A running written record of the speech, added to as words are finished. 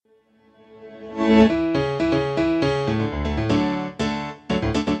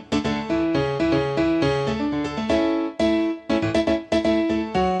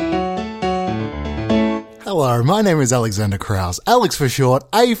Hello, my name is Alexander Krause, Alex for short,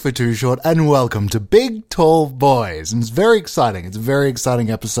 A for too short, and welcome to Big Tall Boys. And it's very exciting. It's a very exciting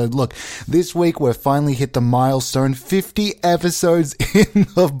episode. Look, this week we've finally hit the milestone 50 episodes in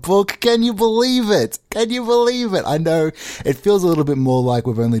the book. Can you believe it? Can you believe it? I know it feels a little bit more like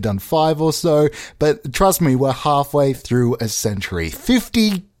we've only done 5 or so, but trust me, we're halfway through a century.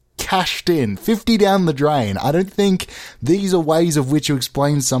 50 cashed in, 50 down the drain. I don't think these are ways of which you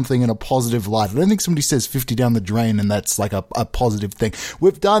explain something in a positive light. I don't think somebody says 50 down the drain and that's like a positive thing.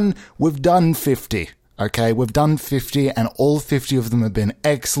 We've done 50. Okay, we've done 50 and all 50 of them have been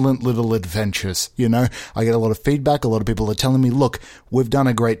excellent little adventures. You know, I get a lot of feedback. A lot of people are telling me, look, we've done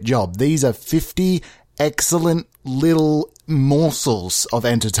a great job. These are 50 excellent little morsels of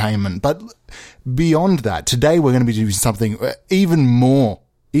entertainment. But beyond that, today we're going to be doing something even more.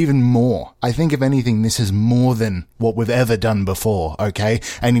 I think if anything, this is more than what we've ever done before, okay?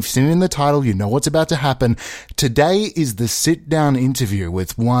 And if you've seen it in the title, you know what's about to happen. Know is the sit-down interview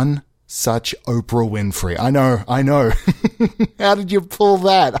with one such Oprah Winfrey. I know. How did you pull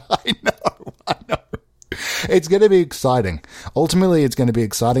that? I know. It's going to be exciting. Ultimately, it's going to be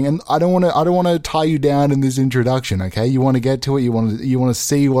exciting, and I don't want to tie you down in this introduction, okay? You want to get to it. You want to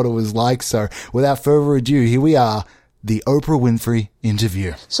see what it was like. So, without further ado, here we are. The Oprah Winfrey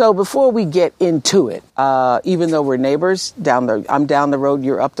interview. So before we get into it, even though we're neighbors, I'm down the road,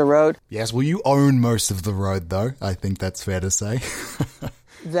 you're up the road. Yes, well, you own most of the road, though. I think that's fair to say.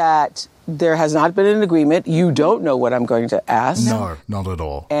 That there has not been an agreement. You don't know what I'm going to ask. No, not at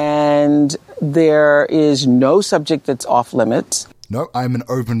all. And there is no subject that's off limits. No, I'm an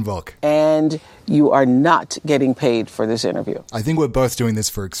open book. And you are not getting paid for this interview. I think we're both doing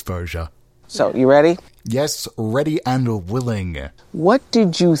this for exposure. So, you ready? Yes, ready and willing. What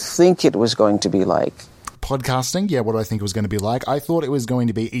did you think it was going to be like? Podcasting, yeah, what do I think it was going to be like? I thought it was going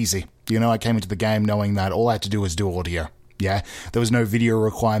to be easy. You know, I came into the game knowing that all I had to do was do audio. Yeah, there was no video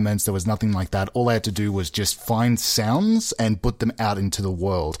requirements. There was nothing like that. All I had to do was just find sounds and put them out into the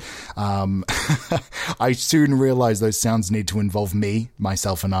world. I soon realized those sounds need to involve me,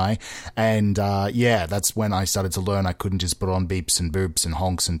 myself and I. And yeah, that's when I started to learn I couldn't just put on beeps and boops and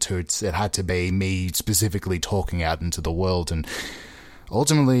honks and toots. It had to be me specifically talking out into the world. And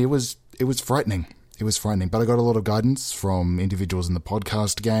ultimately, it was frightening. It was frightening, but I got a lot of guidance from individuals in the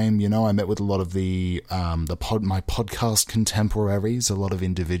podcast game. You know, I met with a lot of my podcast contemporaries, a lot of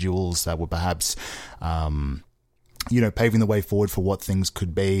individuals that were perhaps, paving the way forward for what things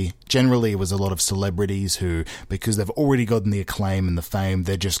could be. Generally, it was a lot of celebrities who, because they've already gotten the acclaim and the fame,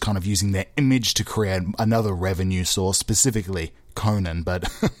 they're just kind of using their image to create another revenue source, specifically Conan. But,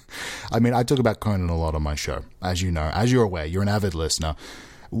 I mean, I talk about Conan a lot on my show, as you know. As you're aware, you're an avid listener.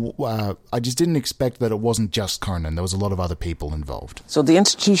 I just didn't expect that it wasn't just Conan. There was a lot of other people involved. So the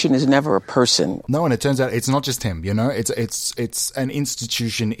institution is never a person. No, and it turns out it's not just him, you know? It's an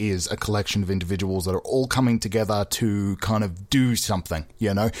institution is a collection of individuals that are all coming together to kind of do something,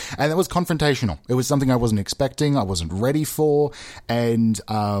 you know? And it was confrontational. It was something I wasn't expecting, I wasn't ready for, and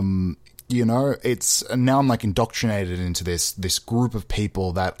you know, now I'm like indoctrinated into this group of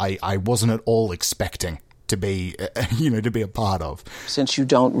people that I wasn't at all expecting to be, to be a part of. Since you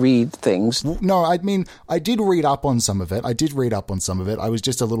don't read things. No, I mean, I did read up on some of it. I was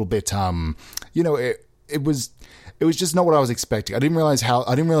just a little bit, it was just not what I was expecting. I didn't realize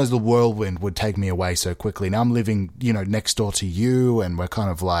the whirlwind would take me away so quickly. Now I'm living, next door to you, and we're kind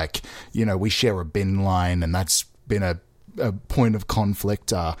of like, we share a bin line, and that's been a point of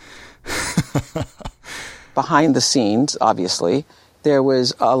conflict. Behind the scenes, obviously, there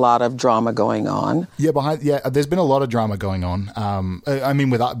was a lot of drama going on. Yeah, there's been a lot of drama going on. I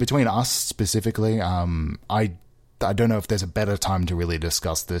mean, between us specifically, I don't know if there's a better time to really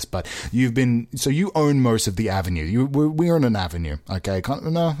discuss this, but you own most of the avenue. We're in an avenue, okay?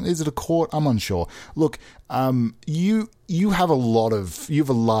 No, is it a court? I'm unsure. Look, you have a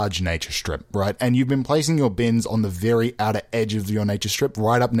large nature strip, right? And you've been placing your bins on the very outer edge of your nature strip,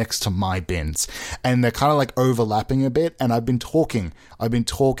 right up next to my bins, and they're kind of like overlapping a bit. And I've been talking. Even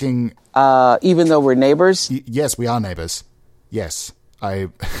though we're neighbors. Yes, we are neighbors. Yes,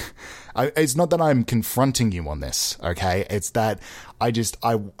 it's not that I'm confronting you on this, okay? It's that I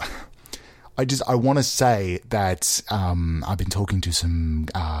want to say that I've been talking to some,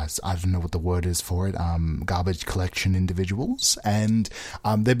 I don't know what the word is for it, garbage collection individuals, and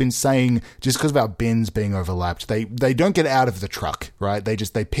they've been saying, just because of our bins being overlapped, they don't get out of the truck, right? They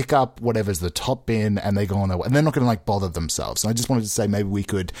pick up whatever's the top bin and they go on their way, and they're not going to like bother themselves. And I just wanted to say maybe we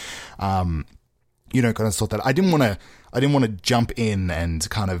could, kind of sort that. I didn't want to jump in and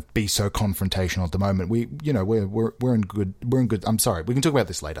kind of be so confrontational at the moment. We're in good. I'm sorry. We can talk about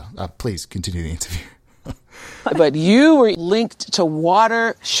this later. Please continue the interview. But you were linked to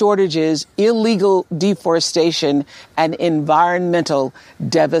water shortages, illegal deforestation, and environmental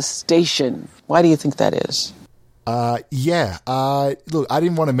devastation. Why do you think that is? Look, I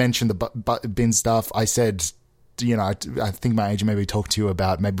didn't want to mention the bin stuff. I said, I think my agent maybe talked to you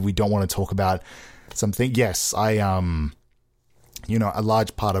about, maybe we don't want to talk about something. Yes, a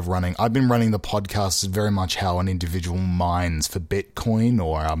large part of I've been running the podcast is very much how an individual mines for Bitcoin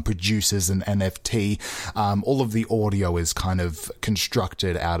or produces an NFT. All of the audio is kind of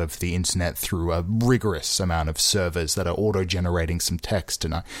constructed out of the internet through a rigorous amount of servers that are auto-generating some text.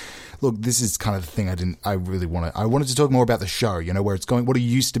 And look, this is kind of the thing I wanted to talk more about the show, where it's going, what it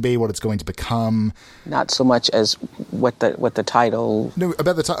used to be, what it's going to become. Not so much as what the title. No,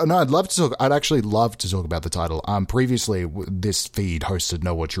 about the title. No, I'd actually love to talk about the title. Previously, this feed hosted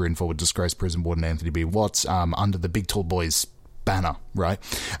Know What You're In For with disgraced prison warden Anthony B. Watts, under the Big Tall Boys banner, right?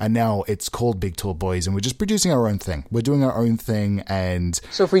 And now it's called Big Tall Boys, and we're just producing our own thing. We're doing our own thing, and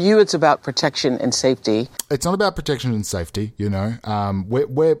so for you, it's about protection and safety. It's not about protection and safety,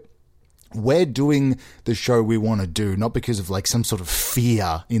 We're doing the show we want to do, not because of like some sort of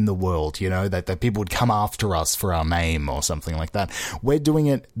fear in the world, that people would come after us for our name or something like that. We're doing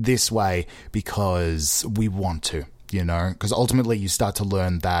it this way because we want to, because ultimately you start to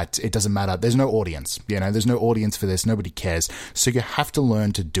learn that it doesn't matter. There's no audience, there's no audience for this. Nobody cares. So you have to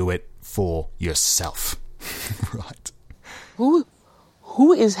learn to do it for yourself, right?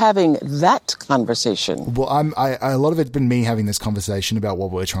 Who is having that conversation? Well, a lot of it's been me having this conversation about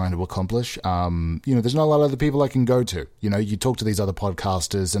what we're trying to accomplish. There's not a lot of other people I can go to. You talk to these other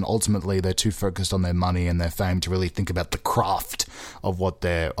podcasters, and ultimately they're too focused on their money and their fame to really think about the craft of what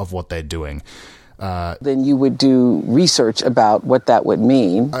they're doing. Then you would do research about what that would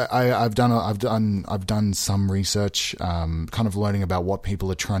mean. I've done some research, kind of learning about what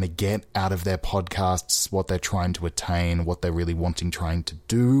people are trying to get out of their podcasts, what they're trying to attain, what they're really trying to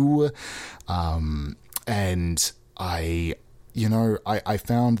do, and I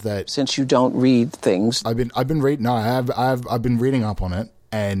found that since you don't read things, I've been reading. No, I've been reading up on it.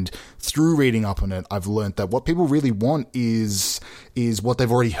 And through reading up on it, I've learned that what people really want is what they've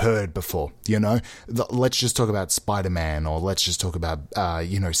already heard before. Let's just talk about Spider-Man, or let's just talk about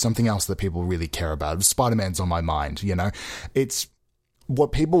something else that people really care about. Spider-Man's on my mind. It's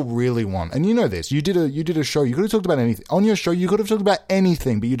what people really want. And this, you did a show, you could have talked about anything. On your show, you could have talked about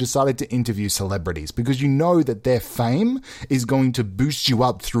anything, but you decided to interview celebrities because you know that their fame is going to boost you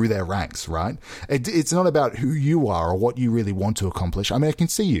up through their ranks, right? It's not about who you are or what you really want to accomplish. I mean, I can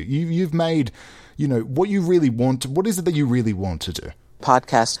see you. You've made, what you really want. What is it that you really want to do?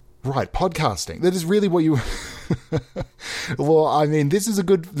 Podcast. Right, podcasting. That is really what you... Well, I mean, this is a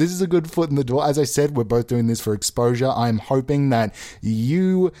good foot in the door. As I said, we're both doing this for exposure. I'm hoping that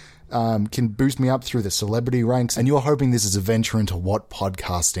you can boost me up through the celebrity ranks, and you're hoping this is a venture into what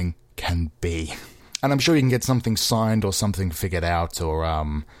podcasting can be. And I'm sure you can get something signed or something figured out,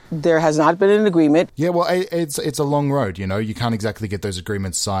 or... There has not been an agreement. Yeah, well, it's a long road, You can't exactly get those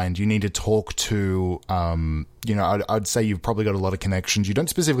agreements signed. You need to talk to, I'd say you've probably got a lot of connections. You don't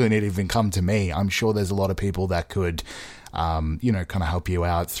specifically need to even come to me. I'm sure there's a lot of people that could, kind of help you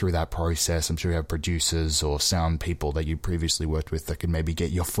out through that process. I'm sure you have producers or sound people that you previously worked with that could maybe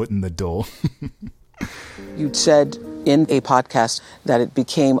get your foot in the door. You'd said in a podcast that it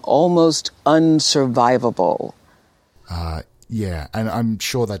became almost unsurvivable. Yeah, and I'm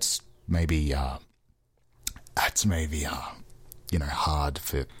sure that's maybe hard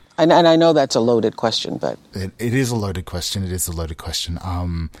for... And I know that's a loaded question, but... It is a loaded question. It is a loaded question.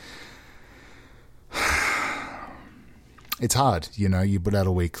 It's hard, you put out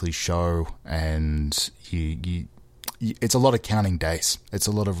a weekly show and you it's a lot of counting days. It's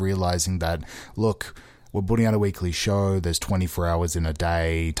a lot of realizing that, look, we're putting out a weekly show. There's 24 hours in a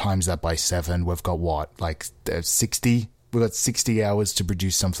day. Times that by 7. We've got what? Like 60? We've got 60 hours to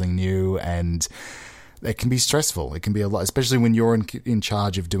produce something new, and it can be stressful. It can be a lot, especially when you're in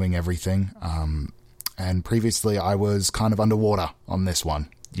charge of doing everything. And previously I was kind of underwater on this one.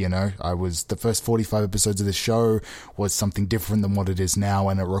 The first 45 episodes of this show was something different than what it is now,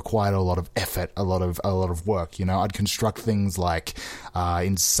 and it required a lot of effort, a lot of work. I'd construct things like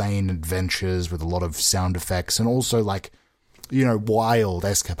insane adventures with a lot of sound effects, and also like, wild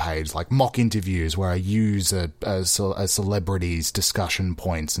escapades, like mock interviews where I use a celebrity's discussion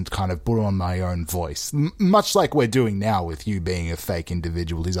points and kind of put on my own voice, much like we're doing now with you being a fake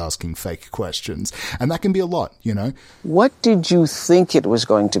individual who's asking fake questions. And that can be a lot, What did you think it was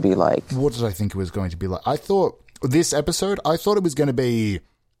going to be like? What did I think it was going to be like? I thought it was going to be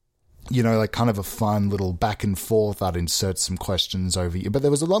like kind of a fun little back and forth. I'd insert some questions over you, but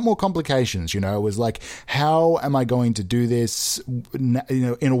there was a lot more complications. It was like, how am I going to do this,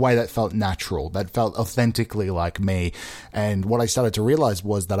 in a way that felt natural, that felt authentically like me? And what I started to realize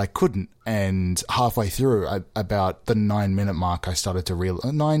was that I couldn't. And halfway through, about the 10 minute mark, I started to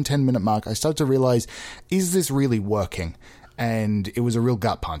realize, is this really working? And it was a real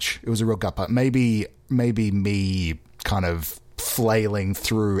gut punch. Maybe me kind of flailing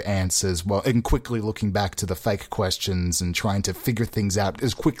through answers and quickly looking back to the fake questions and trying to figure things out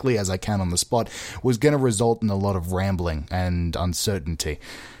as quickly as I can on the spot was going to result in a lot of rambling and uncertainty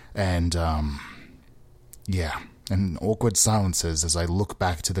and and awkward silences as I look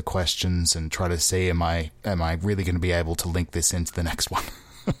back to the questions and try to see am I really going to be able to link this into the next one.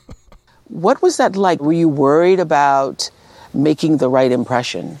 What was that like? Were you worried about making the right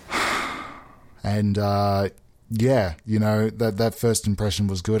impression? And that first impression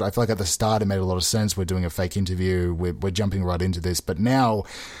was good. I feel like at the start it made a lot of sense. We're doing a fake interview. We're jumping right into this. But now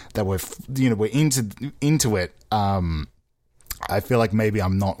that we're into it, I feel like maybe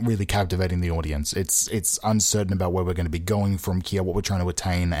I'm not really captivating the audience. It's uncertain about where we're going to be going from here, what we're trying to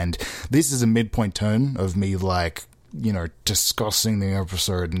attain. And this is a midpoint turn of me, like, discussing the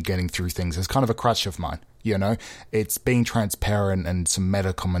episode and getting through things. It's kind of a crutch of mine, It's being transparent and some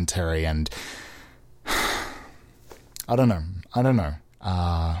meta commentary and I don't know.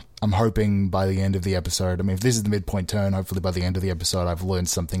 I'm hoping by the end of the episode, if this is the midpoint turn, hopefully by the end of the episode, I've learned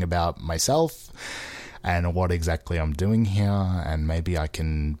something about myself and what exactly I'm doing here, and maybe I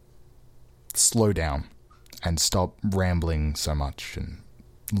can slow down and stop rambling so much and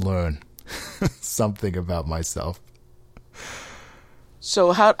learn something about myself.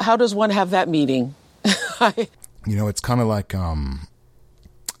 So how does one have that meeting? It's kind of like,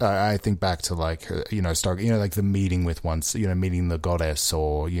 I think back to like the meeting with once, meeting the goddess,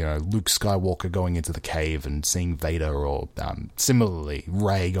 or Luke Skywalker going into the cave and seeing Vader, or similarly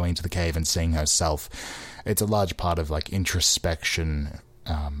Rey going into the cave and seeing herself. It's a large part of like introspection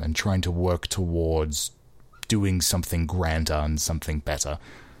and trying to work towards doing something grander and something better.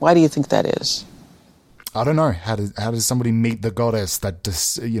 Why do you think that is? I don't know. How does somebody meet the goddess that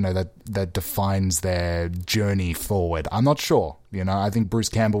that defines their journey forward? I'm not sure. I think Bruce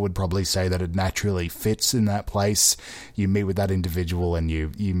Campbell would probably say that it naturally fits in that place. You meet with that individual and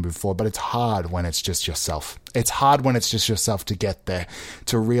you move forward. But it's hard when it's just yourself. It's hard when it's just yourself to get there,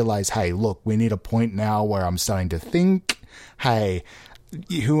 to realize, hey, look, we need a point now where I'm starting to think, hey,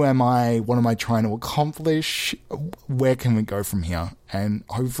 who am I? What am I trying to accomplish? Where can we go from here? And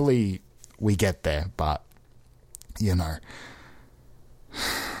hopefully we get there, but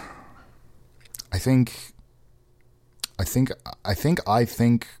I think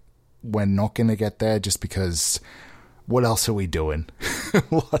we're not going to get there just because what else are we doing?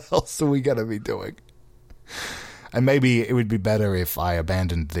 What else are we going to be doing? And maybe it would be better if I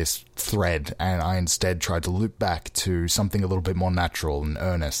abandoned this thread and I instead tried to loop back to something a little bit more natural and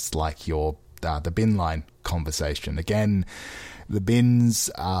earnest, like the bin line conversation. Again, the bins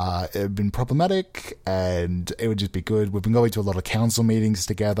have been problematic, and it would just be good. We've been going to a lot of council meetings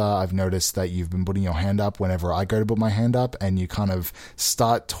together. I've noticed that you've been putting your hand up whenever I go to put my hand up, and you kind of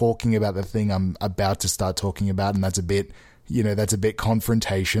start talking about the thing I'm about to start talking about, and that's a bit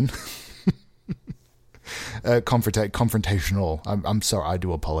confrontation. Confrontational. I'm sorry, I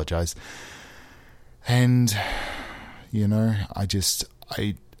do apologize. And, I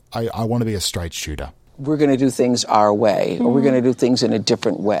want to be a straight shooter. We're going to do things our way, or we're going to do things in a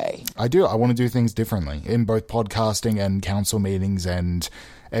different way. I do. I want to do things differently in both podcasting and council meetings and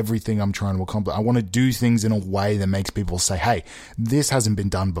everything I'm trying to accomplish. I want to do things in a way that makes people say, hey, this hasn't been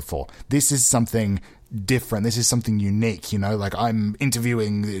done before. This is something different. This is something unique, like I'm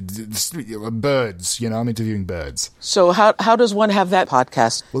interviewing birds, I'm interviewing birds. So how does one have that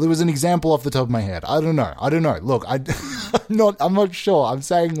podcast? Well, there was an example off the top of my head. I don't know. Look, I'm not sure. I'm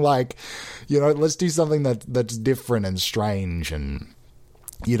saying like, let's do something that's different and strange and,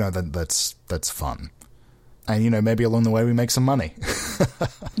 that's fun. And, maybe along the way we make some money.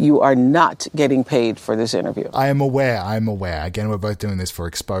 You are not getting paid for this interview. I am aware. Again, we're both doing this for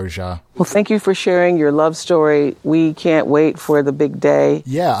exposure. Well, thank you for sharing your love story. We can't wait for the big day.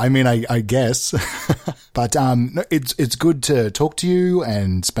 Yeah, I guess. But it's good to talk to you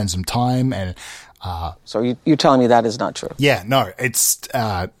and spend some time. And so you're telling me that is not true? Yeah, no, it's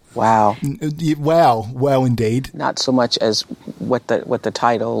Wow. Wow, indeed. Not so much as what the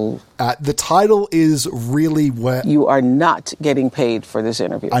title. The title is really where You are not getting paid for this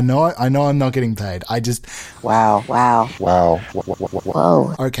interview. I know I'm not getting paid. I just Wow. Whoa.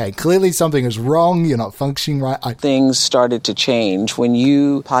 okay. Clearly something is wrong. You're not functioning right. Things started to change when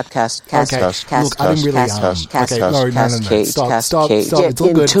you podcast. Look, I didn't really. No. Stop. It's all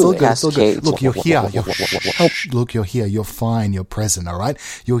good. Look, you're here. Look, you're here. You're fine. You're present. All right.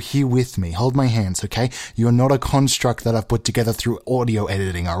 You're here with me. Hold my hands, okay? You're not a construct that I've put together through audio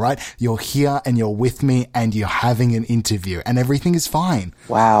editing, all right? You're here and you're with me and you're having an interview and everything is fine.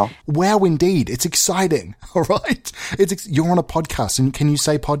 Wow, indeed. It's exciting, all right? You're on a podcast, and can you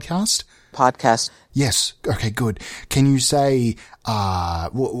say podcast? Podcast. Yes. Okay, good. Can you say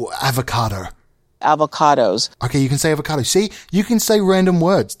avocado? Avocados. Okay, you can say avocado. See, you can say random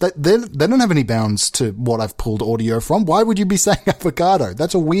words. They don't have any bounds to what I've pulled audio from. Why would you be saying avocado?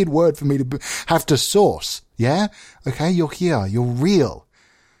 That's a weird word for me to have to source. Yeah? Okay, you're here. You're real.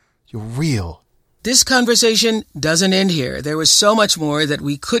 You're real. This conversation doesn't end here. There was so much more that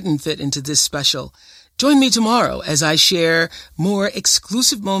we couldn't fit into this special. Join me tomorrow as I share more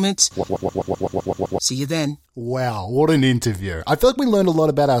exclusive moments. See you then. Wow, what an interview. I feel like we learned a lot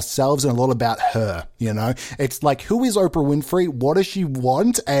about ourselves and a lot about her, you know? It's like, who is Oprah Winfrey? What does she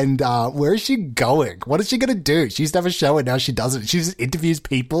want? And where is she going? What is she going to do? She used to have a show and now she doesn't. She just interviews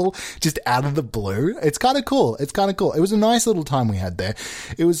people just out of the blue. It's kind of cool. It was a nice little time we had there.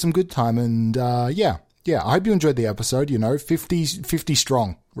 It was some good time and yeah, I hope you enjoyed the episode, 50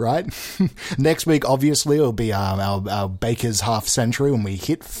 strong, right? Next week, obviously, it'll be our Baker's half century when we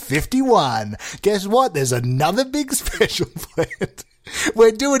hit 51. Guess what? There's another big special planned. We're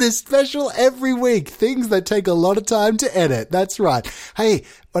doing a special every week. Things that take a lot of time to edit. That's right. Hey,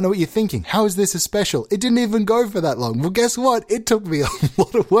 I know what you're thinking. How is this a special? It didn't even go for that long. Well, guess what? It took me a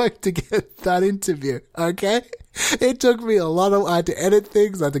lot of work to get that interview. Okay? It took me a lot of, I had to edit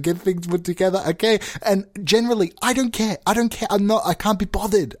things, I had to get things put together, okay? And generally, I don't care. I can't be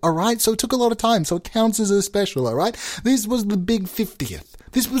bothered, alright? So it took a lot of time, so it counts as a special, alright? This was the big 50th.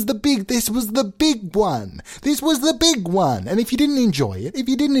 This was the big one. This was the big one. And if you didn't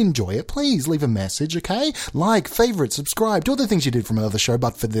enjoy it, please leave a message, okay? Like, favorite, subscribe, do all the things you did from another show,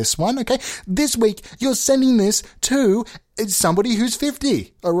 but for this one, okay? This week, you're sending this to somebody who's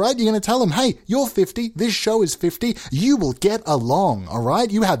 50, alright? You're going to tell them, hey, you're 50, this show is 50, you will get along,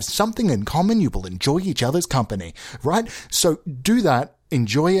 alright? You have something in common, you will enjoy each other's company, right? So do that,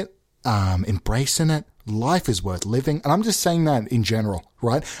 enjoy it, embracing it. Life is worth living. And I'm just saying that in general,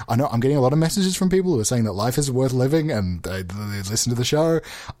 right? I know I'm getting a lot of messages from people who are saying that life is worth living and they listen to the show.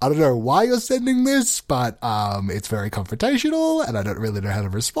 I don't know why you're sending this, but it's very confrontational and I don't really know how to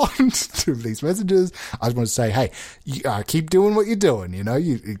respond to these messages. I just want to say, hey, keep doing what you're doing,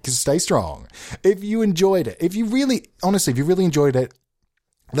 you stay strong. If you enjoyed it, if you really enjoyed it,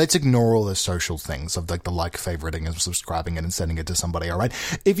 let's ignore all the social things of like the favoriting and subscribing it and sending it to somebody, alright?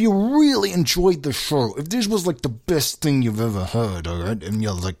 If you really enjoyed the show, if this was like the best thing you've ever heard, alright? And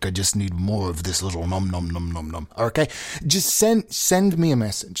you're like, I just need more of this little nom, okay? Just send me a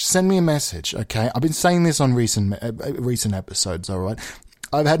message. Send me a message, okay? I've been saying this on recent episodes, alright?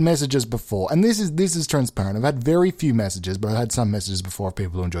 I've had messages before, and this is transparent. I've had very few messages, but I've had some messages before of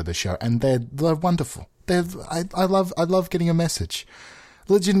people who enjoy the show, and they're wonderful. I love getting a message.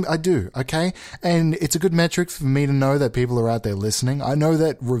 Legit, I do, okay? And it's a good metric for me to know that people are out there listening. I know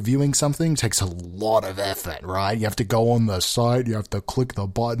that reviewing something takes a lot of effort, right? You have to go on the site, you have to click the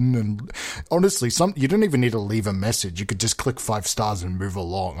button, and honestly, you don't even need to leave a message. You could just click 5 stars and move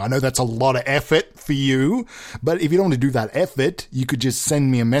along. I know that's a lot of effort for you, but if you don't want to do that effort, you could just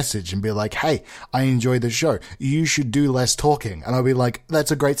send me a message and be like, hey, I enjoy the show. You should do less talking. And I'll be like,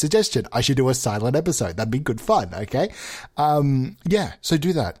 that's a great suggestion. I should do a silent episode. That'd be good fun, okay? Yeah, so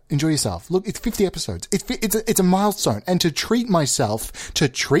do that. Enjoy yourself. Look, it's 50 episodes. It's a milestone. And to treat myself,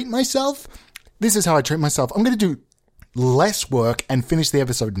 this is how I treat myself. I'm going to do less work and finish the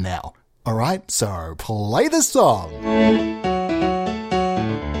episode now. All right? So play the song.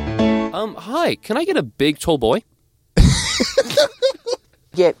 Hi, can I get a big tall boy?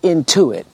 Get into it.